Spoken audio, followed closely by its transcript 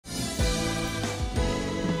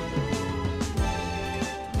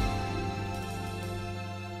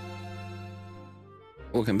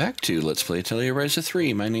Welcome back to Let's Play Atelier Ryza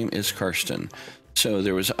 3. My name is Karsten. So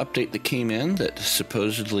there was an update that came in that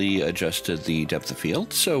supposedly adjusted the depth of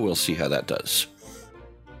field, so we'll see how that does.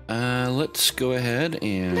 Let's go ahead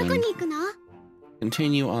and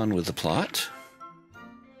continue on with the plot.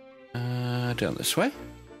 Down this way.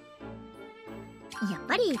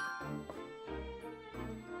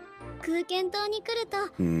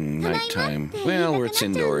 Nighttime. Well, where it's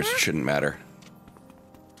indoors, it shouldn't matter.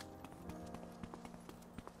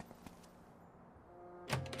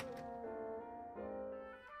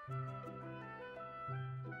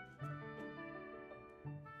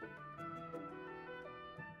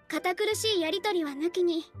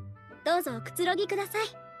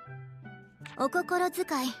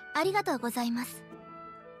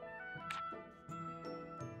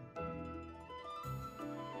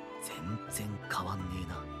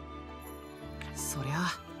そりゃ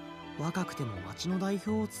若くても町の代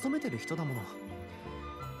表を務めてる人だもの。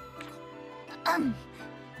あ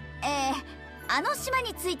の島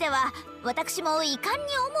については私も遺憾に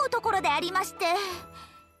思うところでありまして、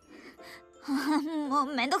もう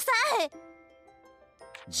めんどくさい。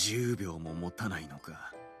10秒も持たないの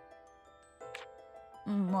か。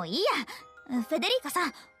もういいや。フェデリーカさ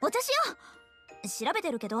ん、お茶しよう。調べ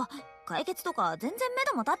てるけど解決とか全然目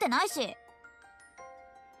処も立ってないし。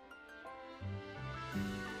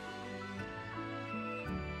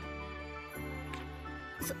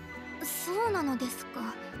そうなのですか。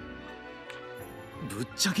ぶっ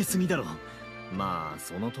ちゃけすぎだろ。まあ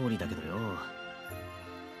その通りだけどよ。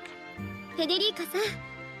フェデリーカさん、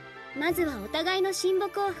まずはお互いの親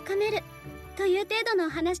睦を深めるという程度のお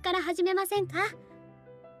話から始めませんか？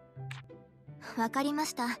わかりま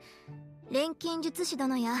した。錬金術師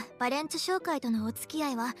殿やバレンツ商会とのお付き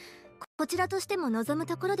合いはこちらとしても望む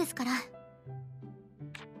ところですから。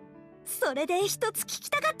それで一つ聞き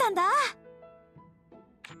たかったんだ。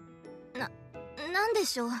なんで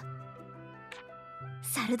しょう。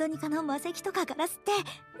サルドニカの魔石とかガラスって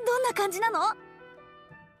どんな感じなの？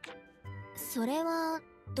それは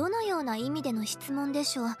どのような意味での質問で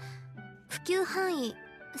しょう。普及範囲、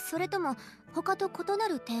それとも他と異な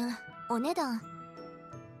る点、お値段。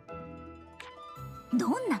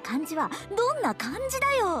どんな感じはどんな感じ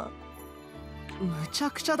だよ。むち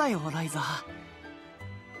ゃくちゃだよライザ。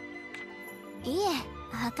いえ、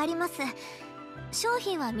わかります。商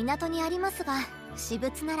品は港にありますが、私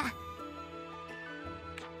物なら。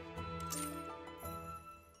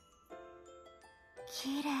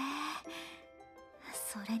綺麗。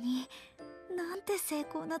それになんて精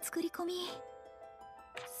巧な作り込み。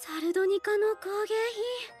サルドニカの工芸品、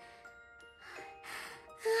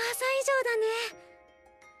噂以上だ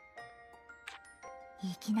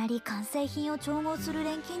ね。いきなり完成品を調合する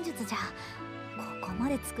錬金術じゃここま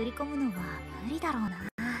で作り込むのは無理だろうな。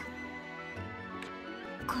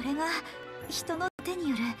これが人の手に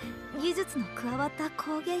よる技術の加わった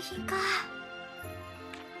工芸品か。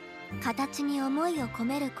形に思いを込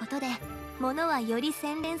めることで物はより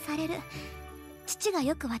洗練される。父が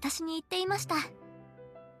よく私に言っていました。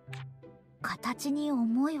形に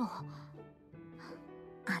思いを。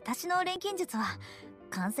私の錬金術は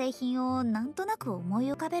完成品をなんとなく思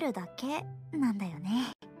い浮かべるだけなんだよ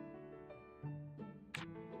ね。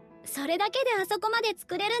それだけであそこまで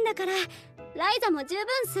作れるんだから、ライザも十分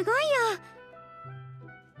すごいよ。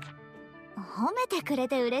褒めてくれ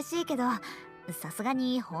て嬉しいけど、さすが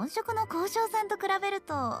に本職の交渉さんと比べる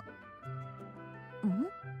と。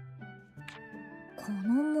こ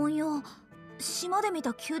の文様、島で見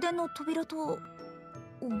た宮殿の扉と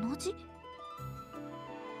同じ？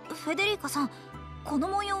フェデリーカさん、この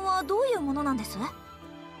文様はどういうものなんです？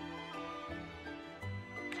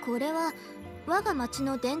これは我が町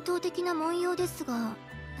の伝統的な文様ですが、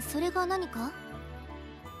それが何か？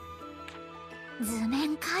図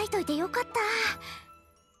面描いといてよかった。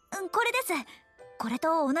これです。これ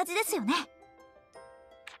と同じですよね。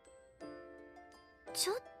ち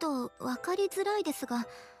ょっと分かりづらいですが、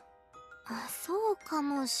そうか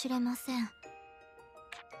もしれません。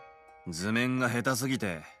図面が下手すぎ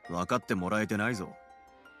て分かってもらえてないぞ。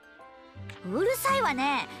うるさいわ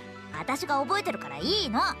ね。私が覚えてるからいい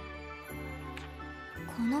の。こ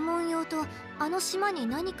の文様とあの島に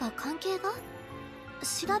何か関係が？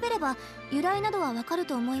調べれば由来などはわかる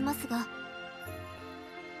と思いますが。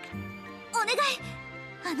お願い。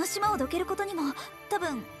あの島をどけることにも多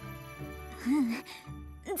分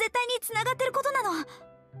絶対に繋がってることなの。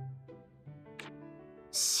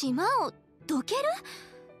島をどけ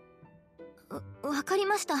る？わかり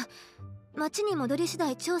ました。町に戻り次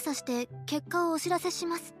第調査して結果をお知らせし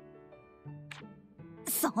ます。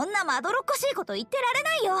そんなまどろっこしいこと言ってられ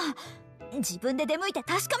ないよ。自分で出向いて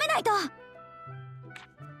確かめないと。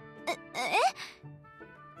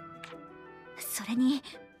それに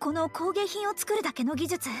この工芸品を作るだけの技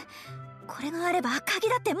術、これがあれば鍵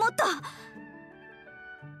だってもっと。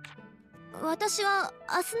私は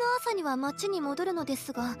明日の朝には町に戻るので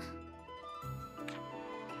すが。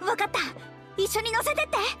分かった、一緒に乗せてっ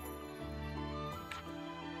て。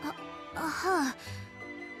はあ、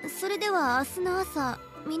それでは明日の朝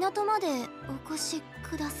港までお越し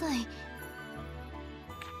ください。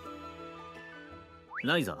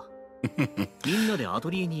ライザみんなでアト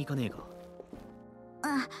リエに行かねえか。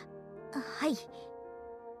はい。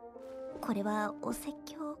これはお説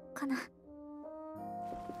教かな。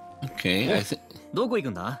Okay, I think どこ行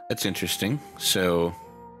くんだ？ that's interesting. So,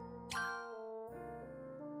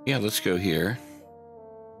 yeah, let's go here.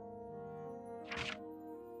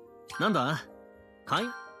 なんだ？かい？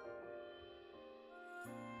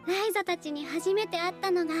ライザたちに初めて会った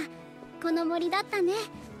のがこの森だったね。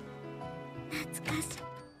懐かしい。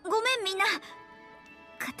ごめんみんな、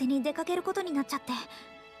勝手に出かけることになっちゃって。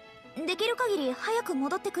できる限り早く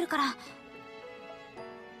戻ってくるから。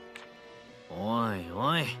おい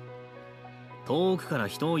おい、遠くから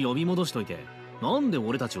人を呼び戻しといてなんで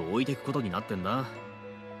俺たちを置いていくことになってんだ？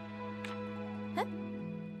え？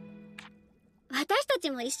私たち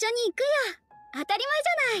も一緒に行くよ。当たり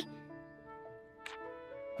前じゃない。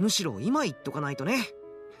むしろ今言っとかないとね。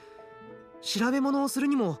調べ物をする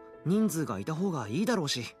にも人数がいた方がいいだろう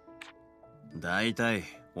し。だいたい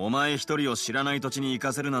お前一人を知らない土地に行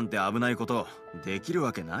かせるなんて危ないことできる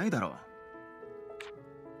わけないだろ。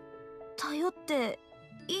頼って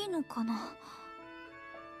いいのかな。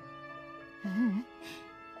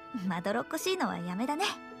まどろっこしいのはやめだね。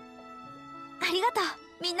ありがとう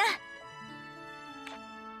みんな。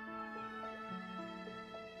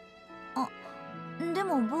で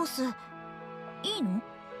もボス、いいの？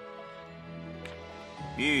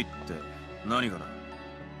いいって何がだ？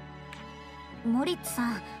モリッツ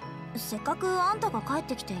さん、せっかくあんたが帰っ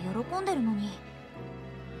てきて喜んでるのに。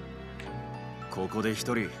ここで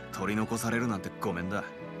一人取り残されるなんてごめんだ。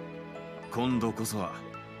今度こそは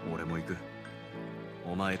俺も行く。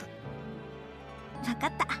お前だ。分か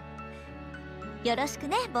った。よろしく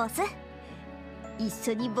ねボス。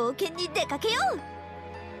一緒に冒険に出かけよう。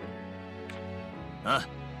あ、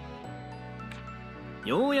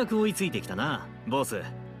ようやく追いついてきたなボス。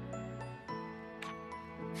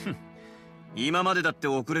今までだって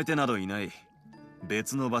遅れてなどいない。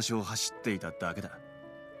別の場所を走っていただけだ。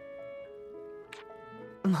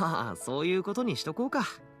まあそういうことにしとこうか。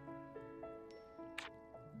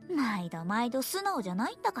毎度毎度素直じゃな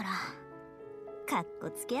いんだから、かっ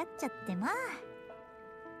こつけ合っちゃってまあ。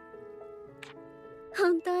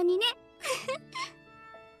本当にね。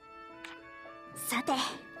さて、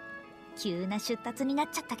急な出立になっ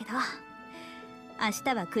ちゃったけど、明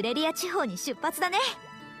日はクレリア地方に出発だね。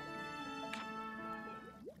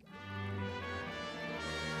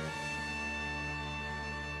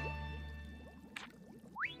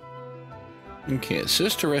Okay, it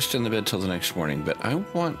says to rest in the bed till the next morning, but I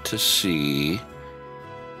want to see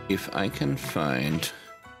if I can find,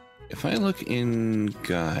 if I look in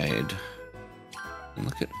guide and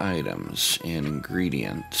look at items and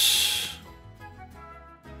ingredients.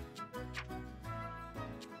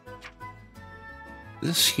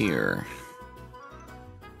 This here.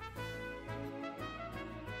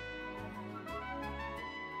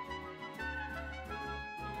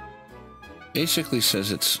 Basically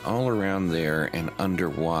says it's all around there and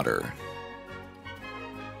underwater.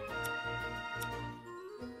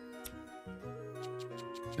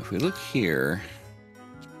 If we look here,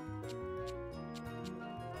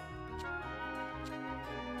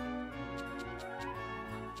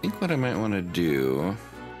 I think what I might want to do,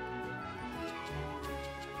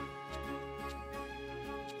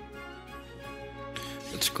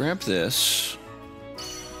 let's grab this.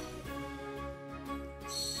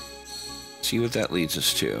 See what that leads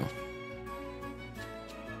us to.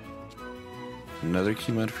 Another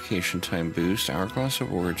key modification, time boost, hourglass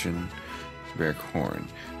of origin, bear horn.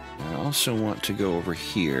 I also want to go over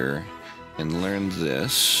here and learn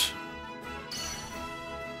this.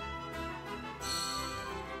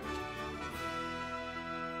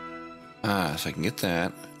 Ah, so I can get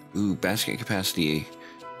that. Ooh, basket capacity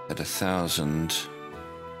at 1,000.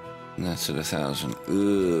 And that's at 1,000.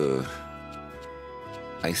 Ugh.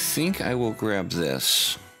 I think I will grab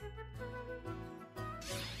this.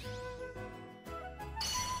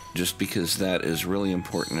 Just because that is really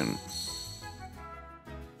important.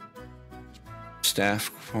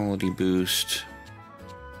 Staff quality boost.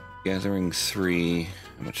 Gathering 3.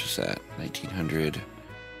 How much is that? 1,900.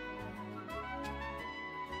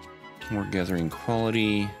 More gathering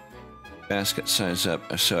quality. basket size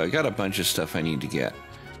up. So I got a bunch of stuff I need to get.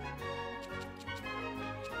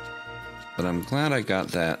 But I'm glad I got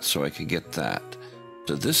that so I could get that.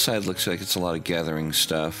 So this side looks like it's a lot of gathering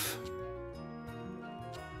stuff.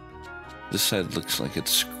 This side looks like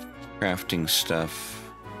it's crafting stuff.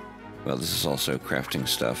 Well, this is also crafting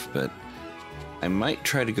stuff, but I might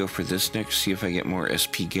try to go for this next, see if I get more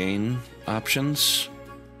SP gain options.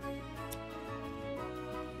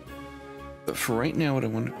 But for right now, what I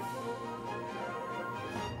wonder...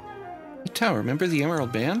 Hey, Tao, remember the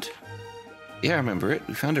Emerald Band? Yeah, I remember it.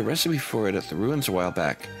 We found a recipe for it at the ruins a while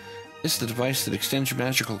back. It's the device that extends your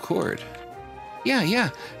magical cord. Yeah.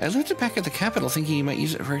 I left it back at the capital thinking you might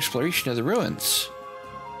use it for exploration of the ruins.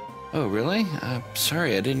 Oh, really?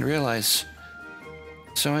 Sorry, I didn't realize.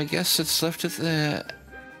 So I guess it's left at the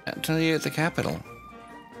atelier at the capital.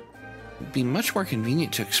 It'd be much more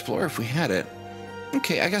convenient to explore if we had it.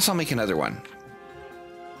 Okay, I guess I'll make another one.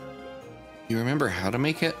 You remember how to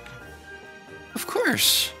make it? Of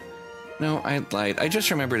course. No, I lied. I just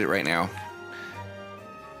remembered it right now.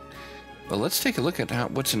 Well, let's take a look at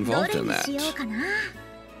what's involved in that.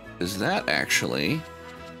 Is that actually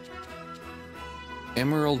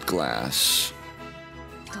emerald glass?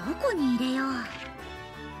 Do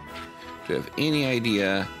you have any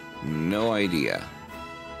idea? No idea.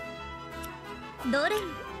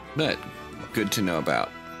 But good to know about.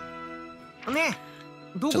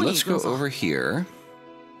 So let's go over here.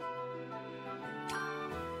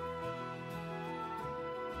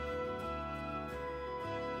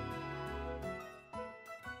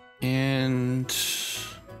 And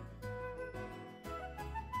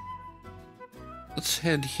let's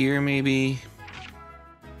head here maybe.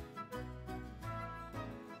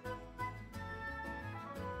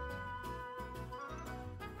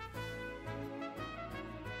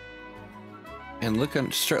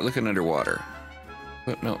 And start looking underwater.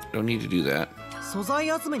 But no, don't need to do that. 素材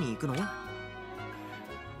集めに行くの？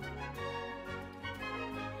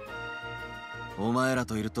お前ら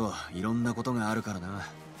といるといろんなことがあるからな。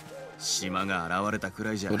島が現れたく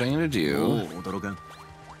らいじゃ。What I'm gonna do? 驚かん。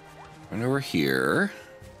Run over here.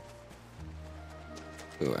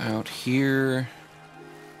 Go out here.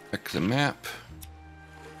 Check the map.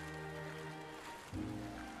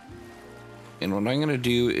 And what I'm going to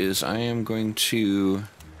do is I am going to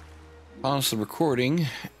pause the recording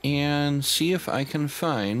and see if I can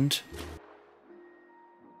find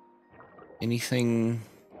anything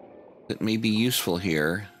that may be useful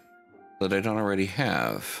here that I don't already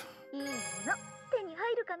have.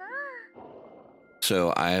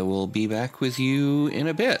 So I will be back with you in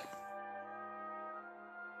a bit.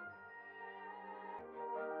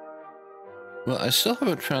 Well, I still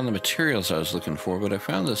haven't found the materials I was looking for, but I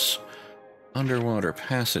found this underwater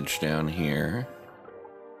passage down here.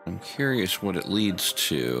 I'm curious what it leads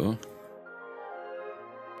to.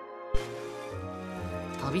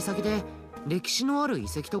 旅先で歴史のある遺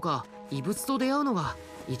跡とか遺物と出会うのが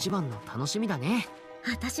一番の楽しみだね。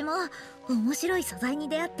私も面白い素材に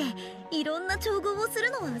出会っていろんな調合をする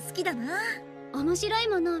のは好きだな。面白い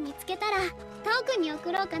ものを見つけたらタオ君に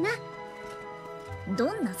送ろうかな。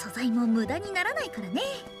どんな素材も無駄にならないからね。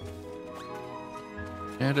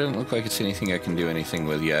It doesn't look like it's anything I can do anything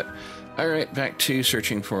with yet. Alright, back to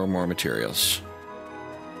searching for more materials.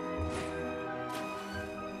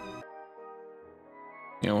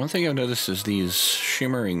 You know, one thing I've noticed is these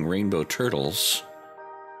shimmering rainbow turtles,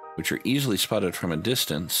 which are easily spotted from a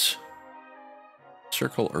distance,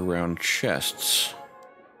 circle around chests.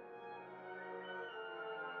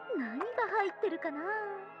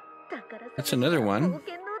 That's another one,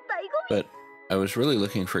 but I was really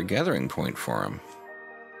looking for a gathering point for them.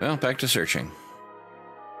 Well, back to searching.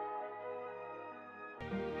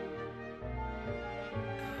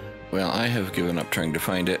 Well, I have given up trying to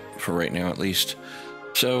find it, for right now at least.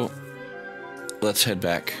 So, let's head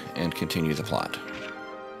back and continue the plot.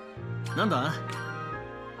 なんだ？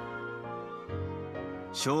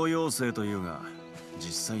小妖精というが、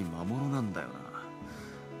実際魔物なんだよ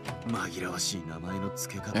な。紛らわしい名前の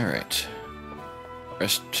付け方。Alright.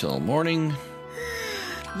 Rest till morning.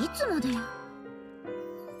 いつまで？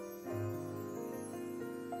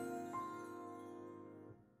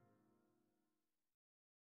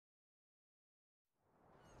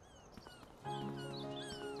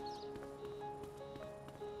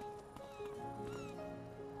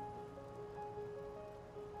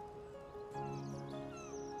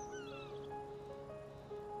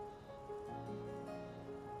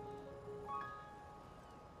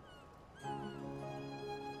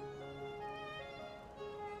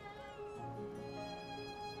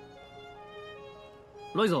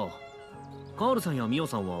ライザー、カールさんやミオ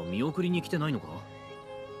さんは見送りに来てないのか？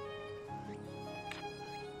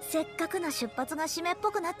せっかくの出発が締めっ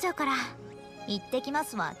ぽくなっちゃうから、行ってきま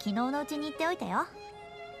すは昨日のうちに言っておいたよ。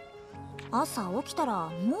朝起きたら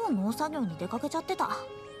もう農作業に出かけちゃってた。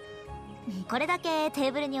これだけテ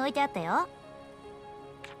ーブルに置いてあったよ。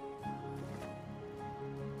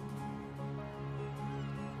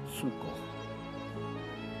そうか。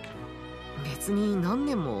別に何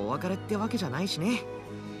年もお別れってわけじゃないしね。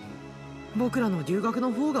僕らの留学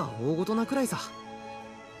の方が大ごとなくらいさ。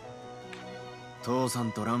父さ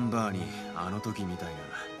んとランバーにあの時みたい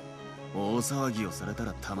な大騒ぎをされた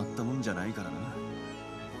らたまったもんじゃないからな。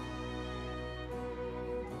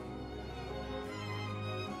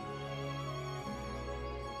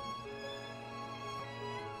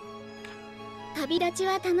旅立ち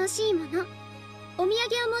は楽しいもの。お土産を持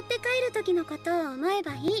って帰る時のことを思え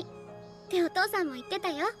ばいいってお父さんも言ってた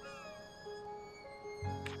よ。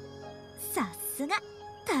さすが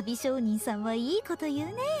旅商人さんはいいこと言う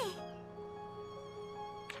ね。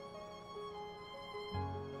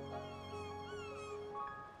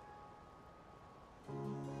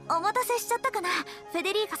お待たせしちゃったかな、フェ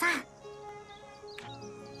デリーカさん。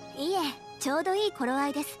いえ、ちょうどいい頃合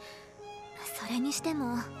いです。それにして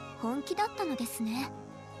も本気だったのですね。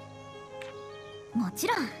もち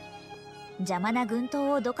ろん邪魔な軍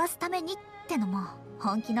刀をどかすためにってのも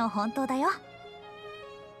本気の本当だよ。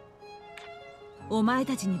お前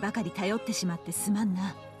たちにばかり頼ってしまってすまん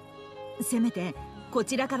な。せめてこ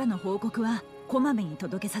ちらからの報告はこまめに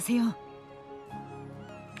届けさせよう。は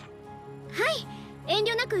い、遠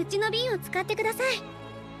慮なくうちの瓶を使ってください。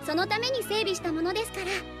そのために整備したものですから。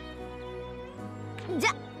じ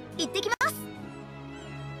ゃ行ってきます。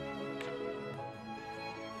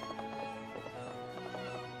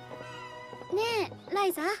ねえラ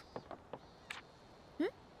イザ。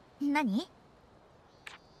何？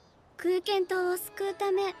空間島を救う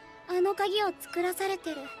ためあの鍵を作らされ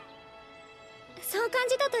てる。そう感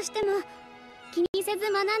じたとしても気にせ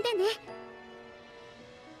ず学んでね。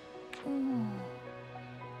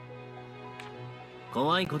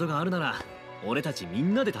怖いことがあるなら俺たちみ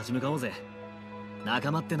んなで立ち向かおうぜ。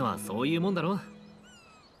仲間ってのはそういうもんだろ。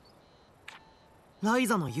ライ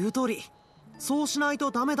ザの言う通り、そうしない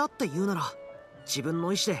とダメだって言うなら自分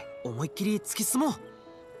の意志で思いっきり突き進も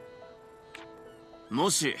う。も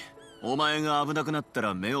しお前が危なくなった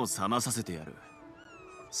ら目を覚まさせてやる。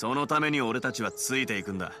そのために俺たちはついてい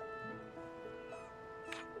くんだ。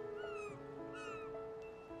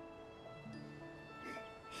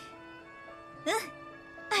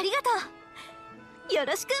ありがとう。よ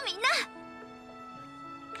ろしくみんな。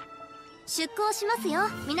出港しますよ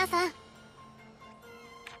皆さん。はーい、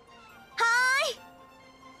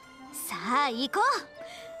さあ行こう、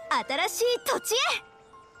新しい土地へ。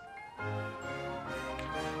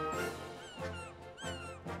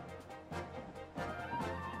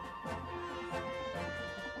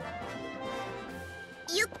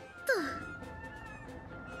よっと。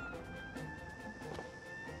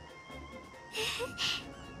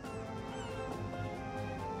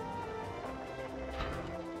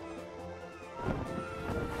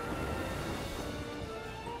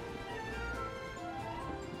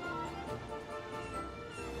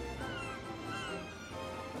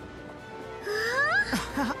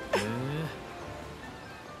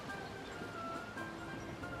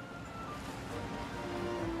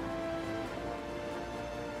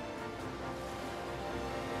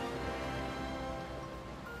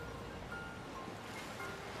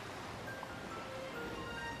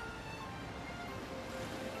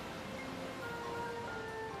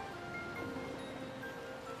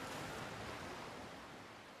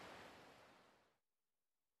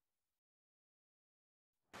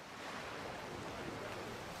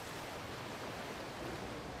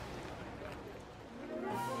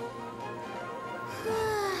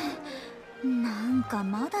なんか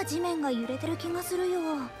まだ地面が揺れてる気がするよ。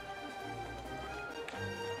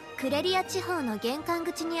クレリア地方の玄関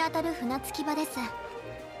口にあたる船着き場です。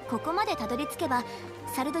ここまでたどり着けば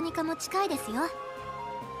サルドニカも近いですよ。よ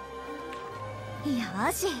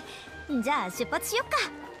ーし、じゃあ出発しよっか。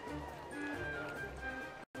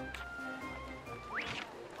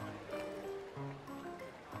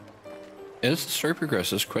As the story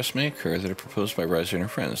progresses, quests may occur that are proposed by Ryza and her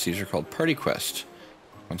friends. These are called party quests.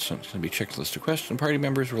 Once it's going to be checklist of quests, and party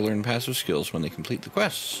members will learn passive skills when they complete the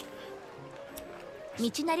quests. 道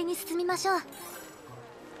なりに進みましょう。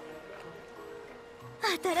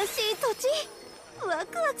新しい土地、ワ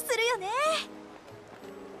クワクするよね。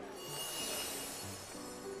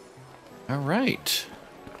All right.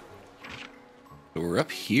 So we're up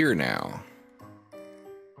here now.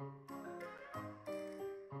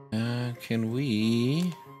 Can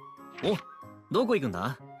we... お、どこ行くん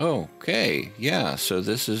だ？ Okay, yeah, so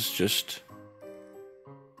this is just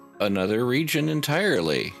another region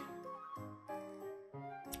entirely.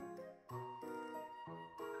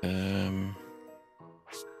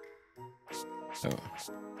 Oh,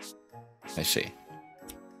 I see.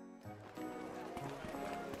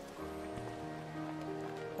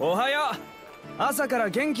 おはよう。朝から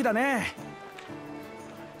元気だね。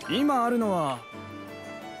今あるのは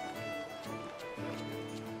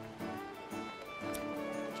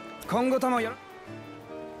今後ともよろ。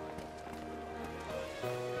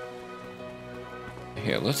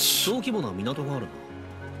 Here, let's 小規模な港があるな。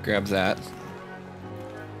 grab that.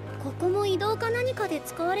 ここも移動か何かで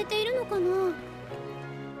使われているのかな。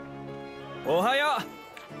おはよ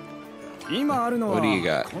う。今あるのは What do you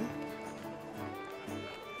got?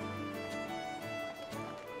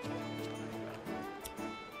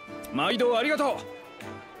 毎度ありがと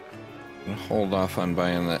う。 Hold off on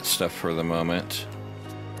buying that stuff for the moment.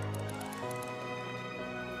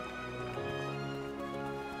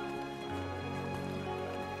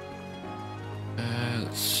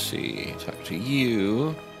 Let's see. Talk to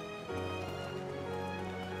you.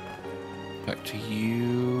 Talk to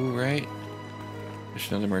you, right? There's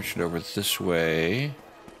another merchant over this way.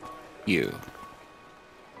 You.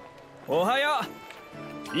 おはよ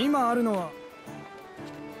う。今あるのは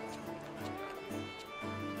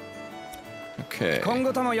Okay. 今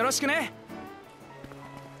後ともよろしくね。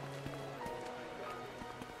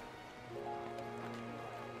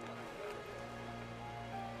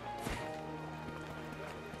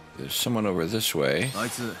 There's someone over this way. あい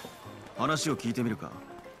つ話を聞いてみるか。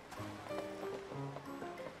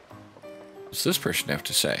 What's this person have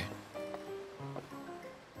to say?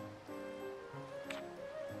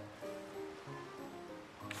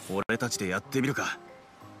 俺たちでやってみるか。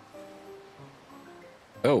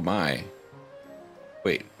 Oh my.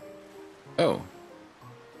 Wait. Oh.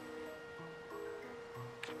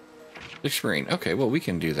 Six Marine. Okay, well, we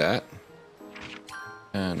can do that.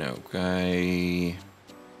 No, guy...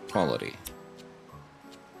 Quality.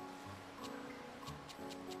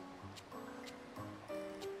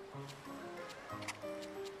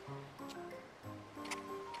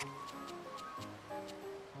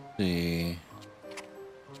 See...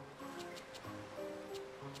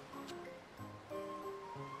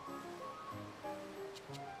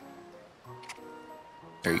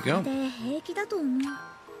 There you go. で平気だと思う。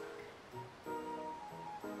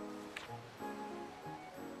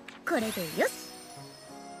これでよし。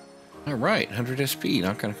 All right, 100 SP.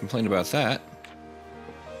 Not going to complain about that.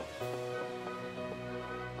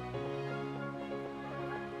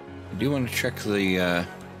 I do want to check the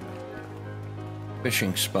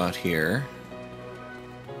fishing spot here.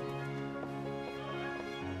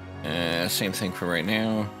 Same thing for right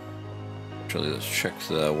now. Actually, let's check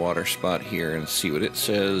the water spot here and see what it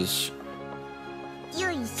says.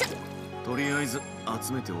 よいしとりあえず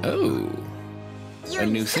集めておく。 Oh, ょ。 a よ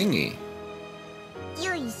new いし thingy. ょ。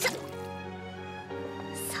よいしょ。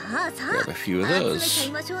さあさ Grab あ。 a few of 集めちゃ those.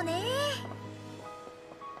 いましょうね。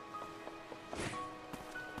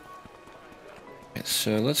 Okay,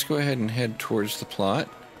 so let's go ahead and head towards the plot, at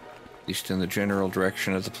least in the general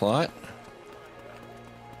direction of the plot.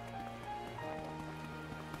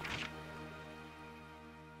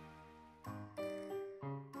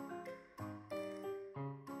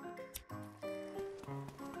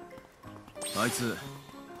 What あいつ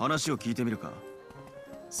話を聞いてみるか。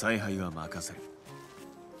采配は任せる。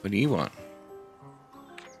 What do you want?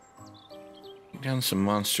 Take down some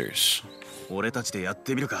monsters. 俺たちでやっ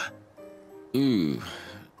てみるか。 Ooh,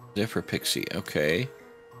 Zephyr Pixie. Okay.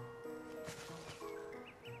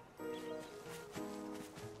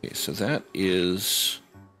 Okay, so that is...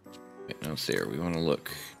 Wait, no, it's there. We want to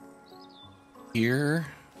look here.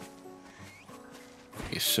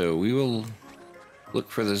 Okay, so we will look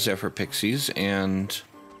for the Zephyr Pixies and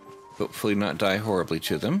hopefully not die horribly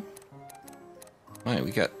to them. My,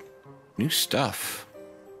 we got new stuff.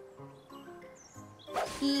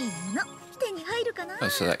 いいの手に入るかな。 Oh,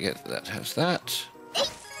 so that has that.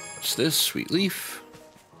 What's this? Sweet leaf.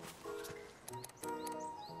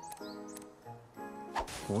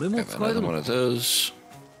 これも Have 使え another る one の of those.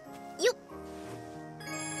 よっ。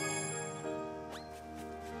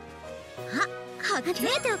あ、はぐれ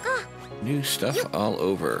ておこ New stuff all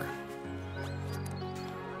over. う。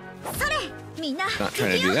それ、みんな。 Not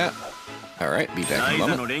trying to do that. Alright, be back ラ in イ a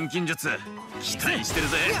ザ moment. の錬金術期待してる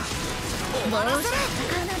ぜ。もう戦うなんて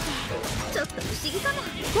ちょっと不思議かも。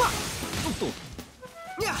おっと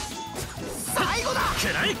いや最後だ。く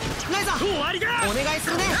らいライザ終わりだ。お願いす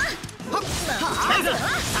るね。はっライザ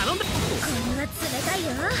頼んだ。これは冷たいよ。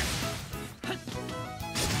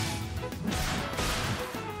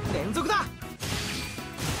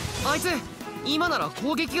あいつ今なら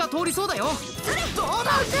攻撃が通りそうだよ。それどう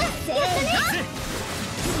だ。せーの、逃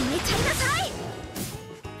げちゃいなさい。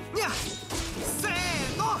いや、せ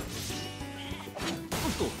ーの。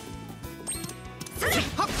それ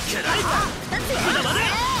はっ、2つよ。まだまだ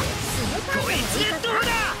こいつでどうだ。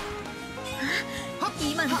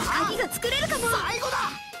今ので鍵が作れるかも。最後だ。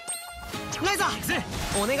ライザ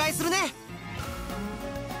お願いするね。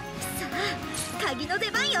さあ鍵の出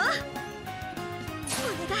番よ。お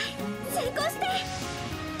願い成功して。よ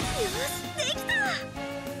し、できた。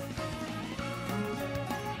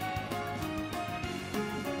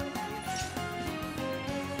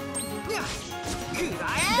いや、くら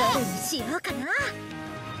どれにしようかな。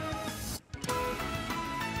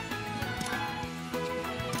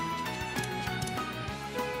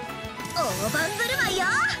大盤振る舞いよ。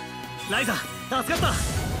ライザ助かっ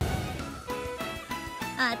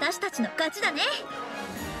私たちの勝ちだね。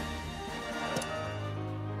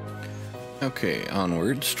Okay,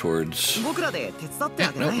 onwards towards. 僕らで手伝ってあ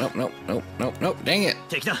Yeah, げない。 nope, nope, nope, nope, nope, nope. Dang it. た。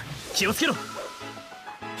敵だ、気をつけろ。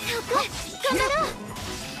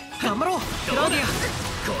頑張ろう、クラウディア。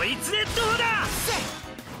こいつでどうだ。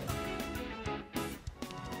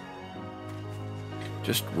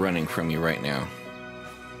 Just running from you right now.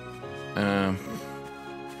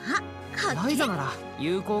 ライザなら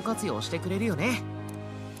有効活用してくれるよね。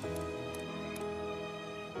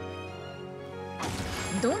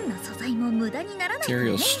どんな素材も無駄にならないから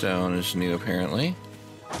ね。 Material stone is new apparently.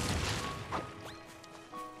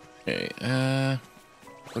 Okay,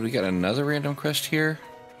 what, we got another random quest here?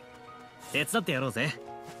 手伝ってやろうぜ。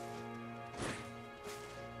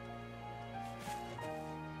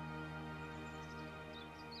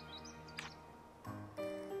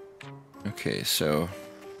Okay, so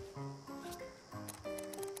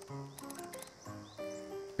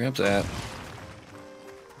grab that.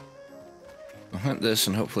 I'll hunt this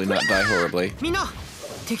and hopefully not die horribly. みんな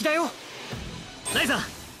敵だよ。ライザ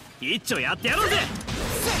一丁やってやろうぜ。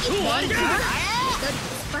終わりだ。一人突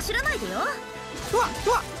っ走らないでよ。うわっう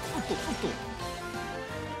わっ。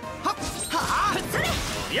はっはあ。それ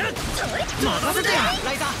いや、それ待たせて。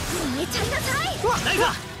ライザ逃げちゃいなさい。うわライ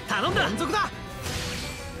ザ頼んだ。連続だ。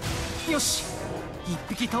よし、一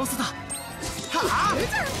匹倒せた。はあ。ち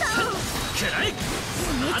ゃんとくらい。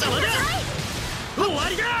逃げちゃいなさい。終わ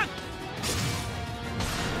りだ。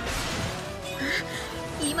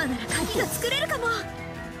今なら鍵が作れるかも。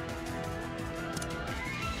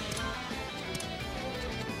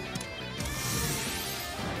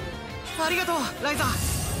ありがとう、ライザ。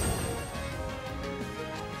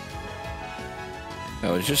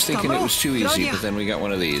 I was just thinking it was too easy, but then we got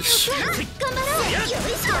one of these. 頑張ろう。よいしょ。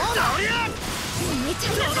逃げちゃ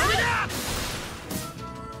いなさい。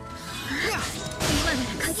今なら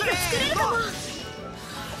鍵が作れるかも。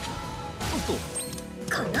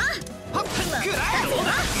かな。はっ、くらえ。こんな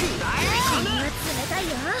冷たい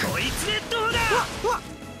よ。こいつでどうだ。うわっ。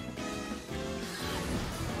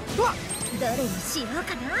うわっ。どれにしよう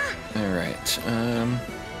かな。 All right.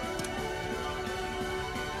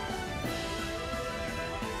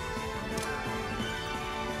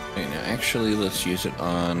 Okay, now actually, let's use it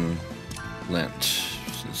on Lent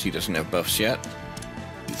since he doesn't have buffs yet.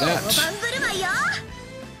 Do 大 that. 盤振る舞いよ。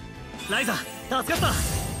ライザ助かった。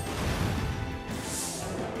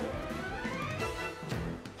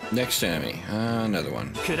 Next enemy. Another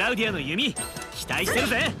one. クラウディアの弓期待してる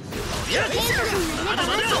ぜ。いや、まだ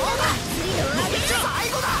まだ。最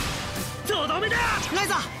後だ。とどめだ。ライ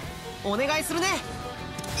ザお願いするね。いっ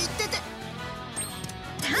てて。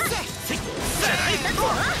食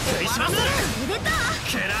いします。出た。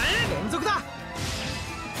くらえ。連続だ。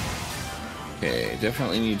 Okay,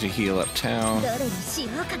 definitely need to heal up town. どれにしよ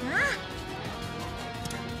うかな。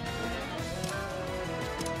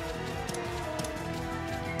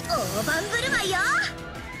大盤振る舞いよ。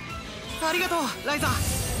ありがとう、ライザ。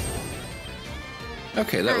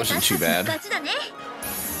 Okay, that wasn't too 私たちの bad. 勝ちだね。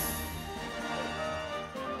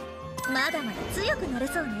まだまだ強くなれ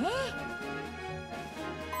そうね。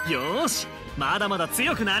よーし、まだまだ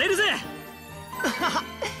強くなれるぜ。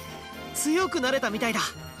強くなれたみたいだ。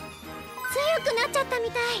強くなっちゃったみ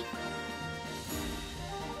たい。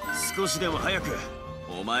少しでも早く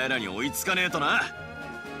お前らに追いつかねえとな。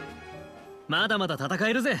まだまだ戦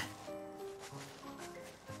えるぜ。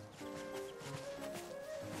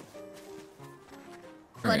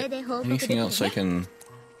 これで報告でき Anything る else I ね。 can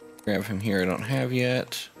grab from here I don't have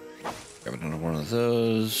yet? Grab another one of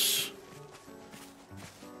those.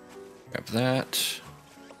 Grab that.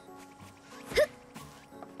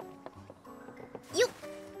 よっ。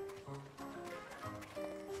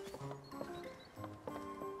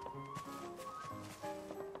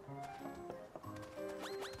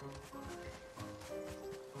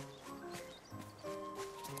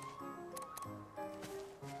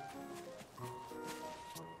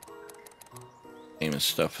Same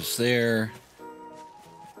stuff is there.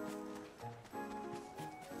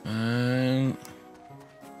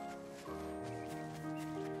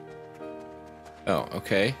 Oh,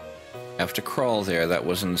 okay. Have to crawl there. That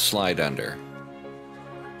wasn't a slide under.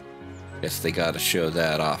 Guess they gotta show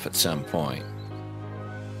that off at some point.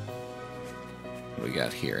 What do we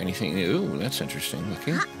got here? Anything new? Ooh, that's interesting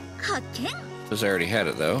looking. Because I already had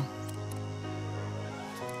it though.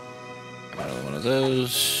 Another one of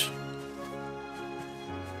those.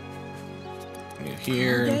 New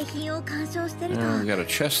here. Oh, we got a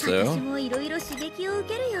chest though.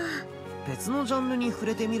 別のジャンルに触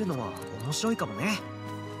れてみるのは面白いかもね。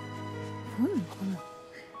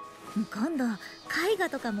今度絵画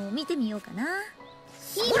とかも見てみようかな。い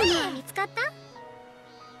いものは見つかった？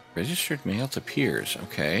 Registered mail to peers.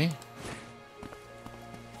 Okay.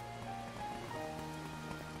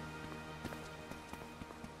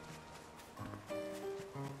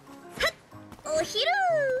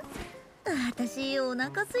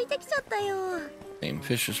 Same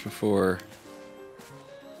fish as before.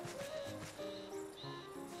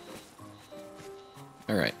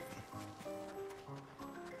 All right.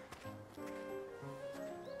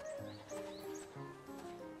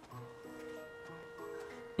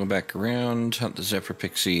 Go back around, hunt the Zephyr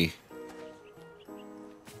Pixie.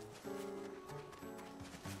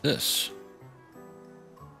 This.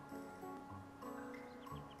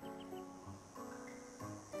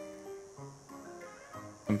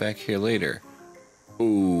 Come back here later.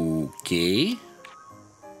 Okay.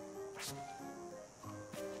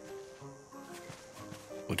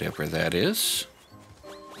 Whatever that is.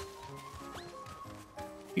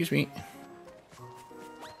 Excuse me.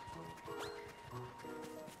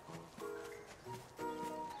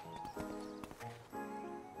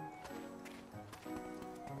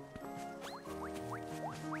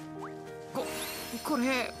こ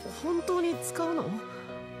れ本当に使うの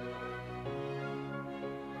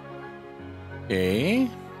？Okay.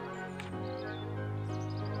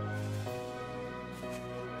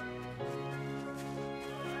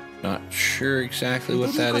 Not sure exactly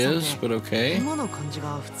what that is, but okay. 今の感じ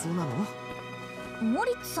が普通なの？モ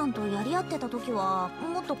リッツさんとやり合ってた時は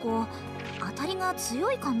もっとこう当たりが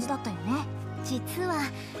強い感じだったよね。実は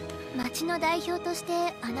町の代表とし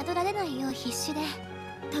て侮られないよう必死で、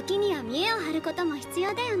時には見栄を張ることも必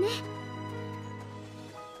要だよね。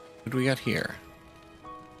 What do we got here?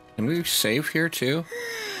 Can we save here too?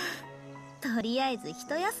 とりあえず一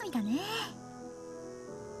休みだね。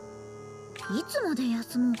いつまで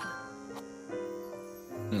休もうか。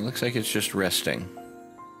It looks like it's just resting.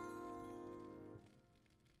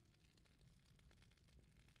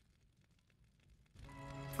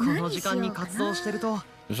 この時間に活動してると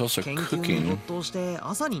There's also 研究に cooking, 没頭して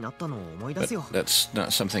朝になったのを思い出 but すよ。 that's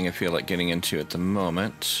not something I feel like getting into at the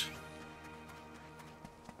moment.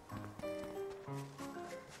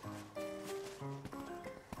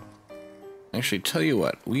 Actually, tell you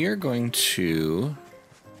what, we are going to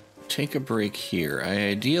take a break here. I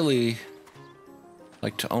ideally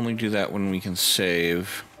like to only do that when we can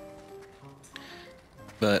save,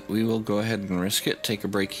 but we will go ahead and risk it, take a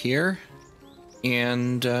break here,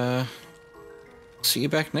 and see you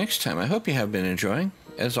back next time. I hope you have been enjoying.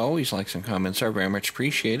 As always, likes and comments are very much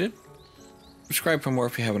appreciated. Subscribe for more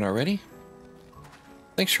if you haven't already.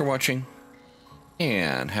 Thanks for watching,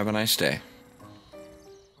 and have a nice day.